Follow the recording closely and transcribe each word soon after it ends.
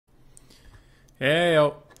Hey,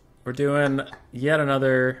 we're doing yet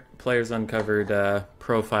another Players Uncovered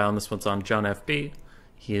profile, and this one's on Johnfb.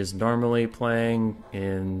 He is normally playing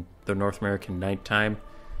in the North American nighttime.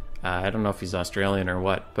 I don't know if he's Australian or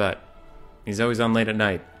what, but he's always on late at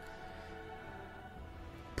night.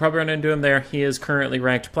 Probably run into him there. He is currently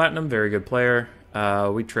ranked Platinum, very good player.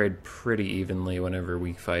 We trade pretty evenly whenever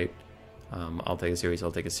we fight. I'll take a series,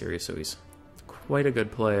 he'll take a series, so he's quite a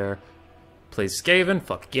good player. Plays Skaven,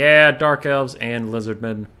 fuck yeah, Dark Elves, and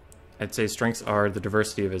Lizardmen. I'd say strengths are the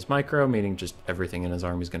diversity of his micro, meaning just everything in his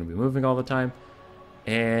army is going to be moving all the time,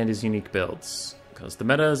 and his unique builds. Because the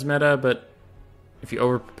meta is meta, but if you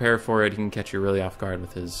over-prepare for it, he can catch you really off guard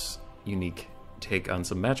with his unique take on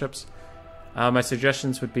some matchups. My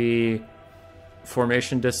suggestions would be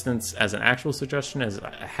formation distance as an actual suggestion. As a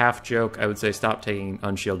half joke, I would say stop taking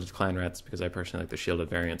unshielded clan rats, because I personally like the shielded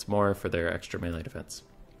variants more for their extra melee defense.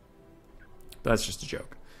 But that's just a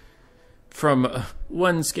joke. From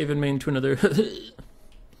one Skaven main to another.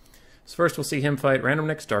 So first we'll see him fight Random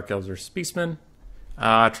Nicks, Dark Elves versus Beastmen.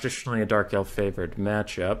 Traditionally a Dark Elf favored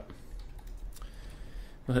matchup.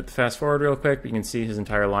 We'll hit the fast forward real quick, but you can see his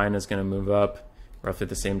entire line is going to move up roughly at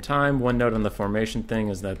the same time. One note on the formation thing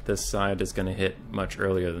is that this side is going to hit much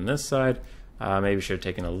earlier than this side. Maybe should have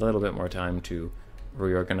taken a little bit more time to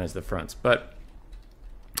reorganize the fronts. But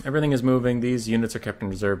everything is moving. These units are kept in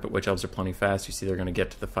reserve, but Witch Elves are plenty fast. You see they're going to get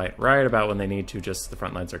to the fight right about when they need to, just the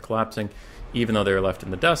front lines are collapsing. Even though they were left in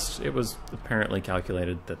the dust, it was apparently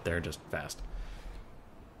calculated that they're just fast.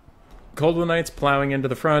 Coldwood Knights plowing into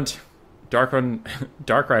the front. Dark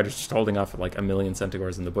Riders just holding off at like 1,000,000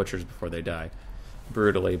 Centaurs and the Butchers before they die.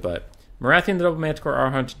 Brutally, but Marathian the Double Manticore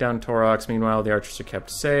are hunting down Taurox. Meanwhile, the Archers are kept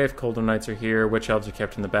safe. Coldwood Knights are here. Witch Elves are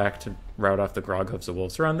kept in the back to rout off the Grog Hooves of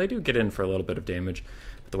Wolves Run. They do get in for a little bit of damage,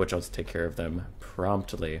 but the Witch Elves take care of them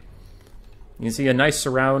promptly. You can see a nice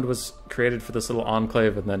surround was created for this little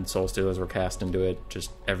enclave, and then Soul Stealers were cast into it.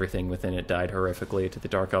 Just everything within it died horrifically to the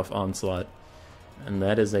Dark Elf onslaught. And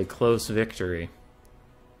that is a close victory.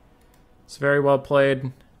 It's very well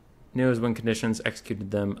played. Knew his win conditions,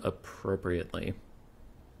 executed them appropriately.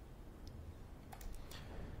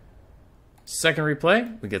 Second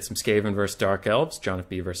replay, we get some Skaven versus Dark Elves,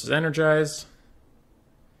 Johnfb versus Energize.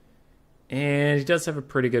 And he does have a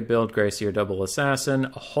pretty good build, Gracier Double Assassin,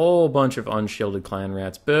 a whole bunch of unshielded clan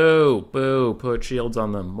rats. Boo! Boo! Put shields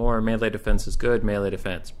on them. More melee defense is good, melee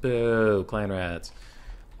defense. Boo! Clan rats.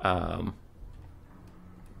 But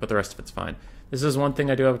the rest of it's fine. This is one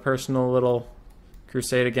thing I do have a personal little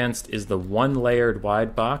crusade against, is the one-layered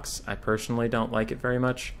wide box. I personally don't like it very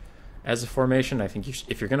much. As a formation, I think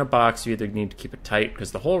if you're going to box, you either need to keep it tight,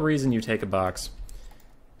 because the whole reason you take a box,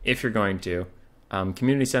 if you're going to,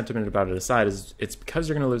 community sentiment about it aside, is it's because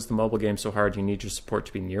you're going to lose the mobile game so hard, you need your support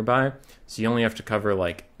to be nearby, so you only have to cover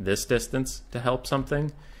like this distance to help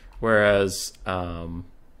something, whereas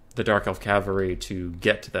the Dark Elf Cavalry, to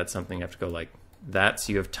get to that something, you have to go like that,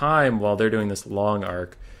 so you have time while they're doing this long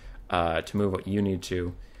arc to move what you need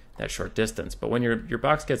to that short distance. But when your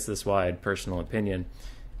box gets this wide, personal opinion,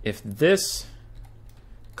 if this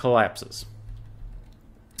collapses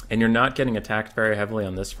and you're not getting attacked very heavily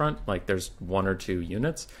on this front, like there's 1 or 2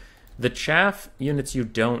 units, the chaff units you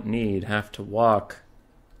don't need have to walk,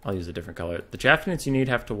 I'll use a different color, the chaff units you need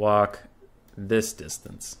have to walk this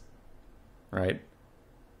distance, right?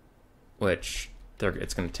 Which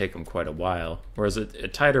it's going to take them quite a while. Whereas a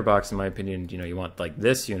tighter box, in my opinion, you want like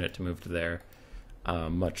this unit to move to there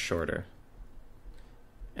much shorter.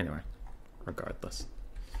 Anyway, regardless.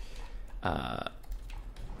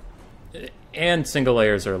 And single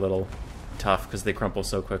layers are a little tough because they crumple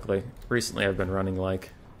so quickly. Recently I've been running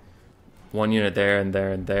like 1 unit there and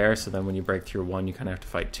there and there, so then when you break through 1 you kind of have to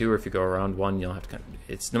fight 2, or if you go around 1 you'll have to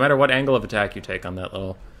it's no matter what angle of attack you take on that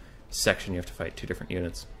little section, you have to fight 2 different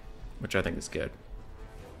units, which I think is good.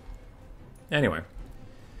 Anyway,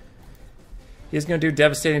 he's going to do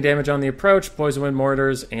devastating damage on the approach. Poison Wind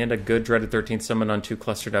Mortars and a good Dreaded 13th Summon on 2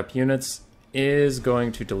 clustered up units is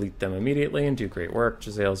going to delete them immediately and do great work.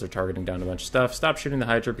 Jezzails are targeting down a bunch of stuff. Stop shooting the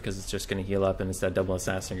Hydra because it's just going to heal up, and instead Double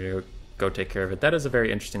Assassin are going to go take care of it. That is a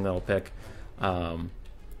very interesting little pick.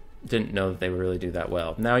 Didn't know that they would really do that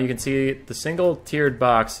well. Now you can see the single tiered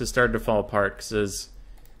box has started to fall apart because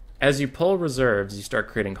as you pull reserves, you start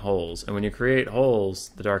creating holes. And when you create holes,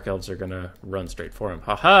 the Dark Elves are going to run straight for them.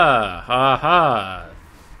 Ha ha! Ha ha!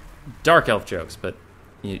 Dark Elf jokes, but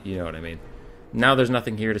you know what I mean. Now there's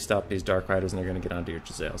nothing here to stop these Dark Riders, and they're going to get onto your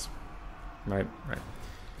Jezzails. Right? Right.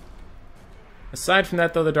 Aside from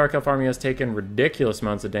that, though, the Dark Elf army has taken ridiculous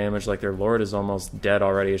amounts of damage, like their Lord is almost dead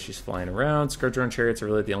already as she's flying around. Scourge-Drone Chariots are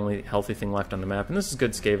really the only healthy thing left on the map, and this is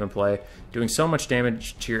good Skaven play. Doing so much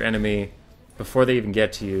damage to your enemy before they even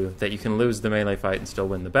get to you, that you can lose the melee fight and still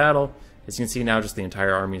win the battle. As you can see now, just the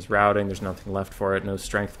entire army is routing. There's nothing left for it. No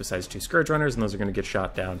strength besides 2 Scourge Runners, and those are going to get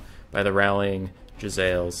shot down by the rallying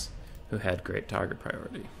Jezzails, who had great target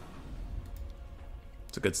priority.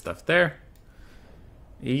 So good stuff there.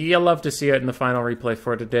 You'll love to see it in the final replay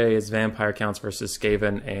for today is Vampire Counts versus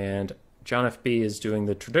Skaven, and Johnfb is doing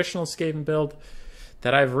the traditional Skaven build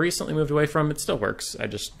that I've recently moved away from. It still works.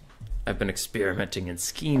 I've been experimenting and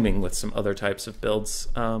scheming with some other types of builds,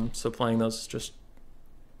 so playing those is just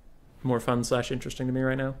more fun / interesting to me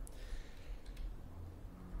right now.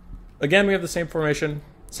 Again, we have the same formation,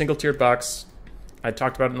 single-tiered box. I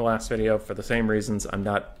talked about it in the last video for the same reasons. I'm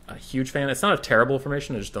not a huge fan. It's not a terrible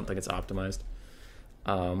formation, I just don't think it's optimized.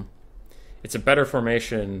 It's a better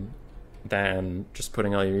formation than just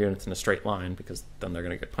putting all your units in a straight line, because then they're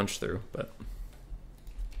going to get punched through. But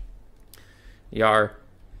Yar.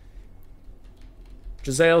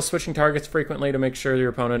 Jezzail switching targets frequently to make sure your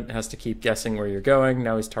opponent has to keep guessing where you're going.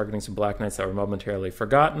 Now he's targeting some Black Knights that were momentarily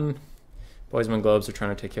forgotten. Poison Globes are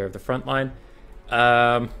trying to take care of the front line.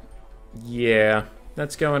 Yeah,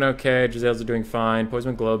 that's going okay. Jezzails are doing fine.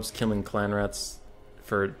 Poison Globes killing clan rats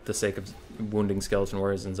for the sake of wounding skeleton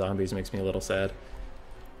warriors and zombies makes me a little sad.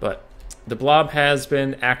 But the blob has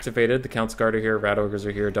been activated. The Count's Guard are here, Rat Ogres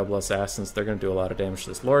are here, double assassins. They're going to do a lot of damage to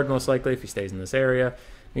this Lord, most likely, if he stays in this area.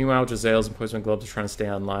 Meanwhile, Jezzails and Poison Globes are trying to stay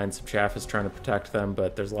online. Some chaff is trying to protect them,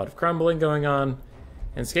 but there's a lot of crumbling going on.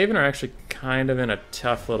 And Skaven are actually kind of in a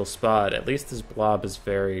tough little spot. At least this blob is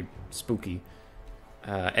very spooky.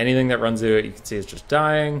 Anything that runs into it, you can see, is just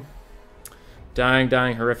dying. Dying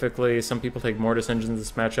horrifically. Some people take Mortis Engines in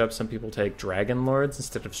this matchup. Some people take Dragon Lords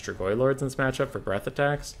instead of Strigoi Lords in this matchup for breath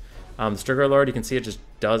attacks. The Strigoi Lord, you can see it just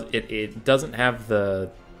does... It doesn't have the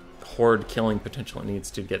horde killing potential it needs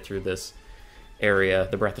to get through this area.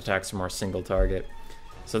 The breath attacks are more single target.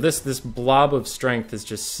 So this blob of strength is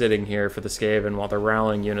just sitting here for the Skaven while the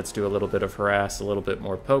rallying units do a little bit of harass, a little bit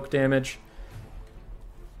more poke damage.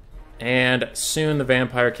 And soon the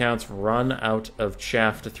Vampire Counts run out of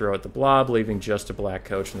chaff to throw at the blob, leaving just a Black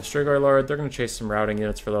Coach and the Strigoi Lord. They're going to chase some routing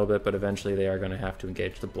units for a little bit, but eventually they are going to have to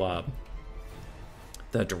engage the blob.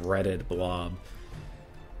 The dreaded blob.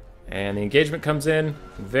 And the engagement comes in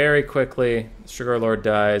very quickly. The Strigoi Lord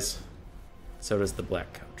dies. So does the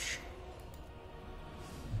Black Coach.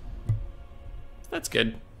 That's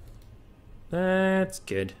good. That's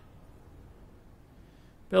good.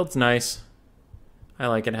 Build's nice. I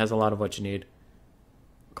like it. It has a lot of what you need.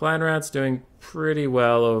 Clan Rat's doing pretty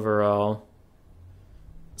well overall.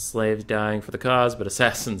 Slaves dying for the cause, but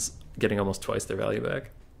Assassins getting almost twice their value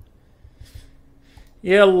back.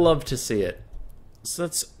 Yeah, love to see it. So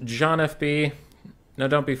that's Johnfb. Now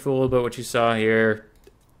don't be fooled by what you saw here.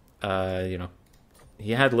 You know,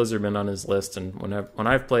 he had Lizardman on his list, and when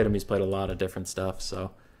I've played him, he's played a lot of different stuff,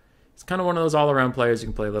 so he's kind of one of those all-around players. You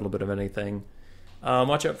can play a little bit of anything.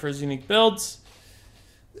 Watch out for his unique builds.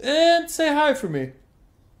 And say hi for me.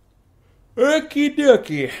 Okie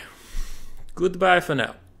dokie. Goodbye for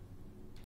now.